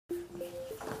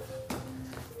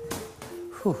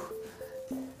Whew.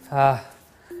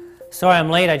 Sorry I'm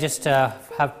late. I just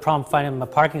have problem finding my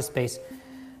parking space.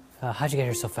 How'd you get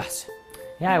here so fast?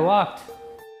 Yeah, I walked.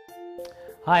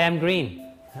 Hi, I'm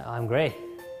Green. I'm Gray.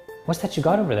 What's that you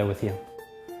got over there with you?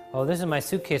 Oh, this is my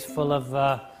suitcase full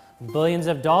of billions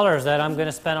of dollars that I'm going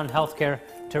to spend on healthcare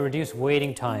to reduce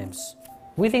waiting times.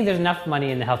 We think there's enough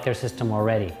money in the healthcare system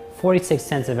already. 46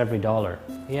 cents of every dollar.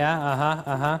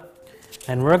 Yeah,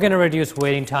 And we're going to reduce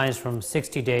waiting times from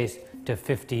 60 days to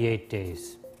 58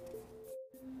 days.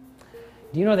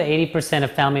 Do you know that 80%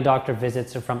 of family doctor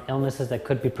visits are from illnesses that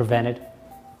could be prevented?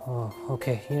 Oh,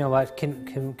 okay. You know what?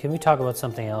 Can we talk about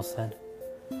something else then?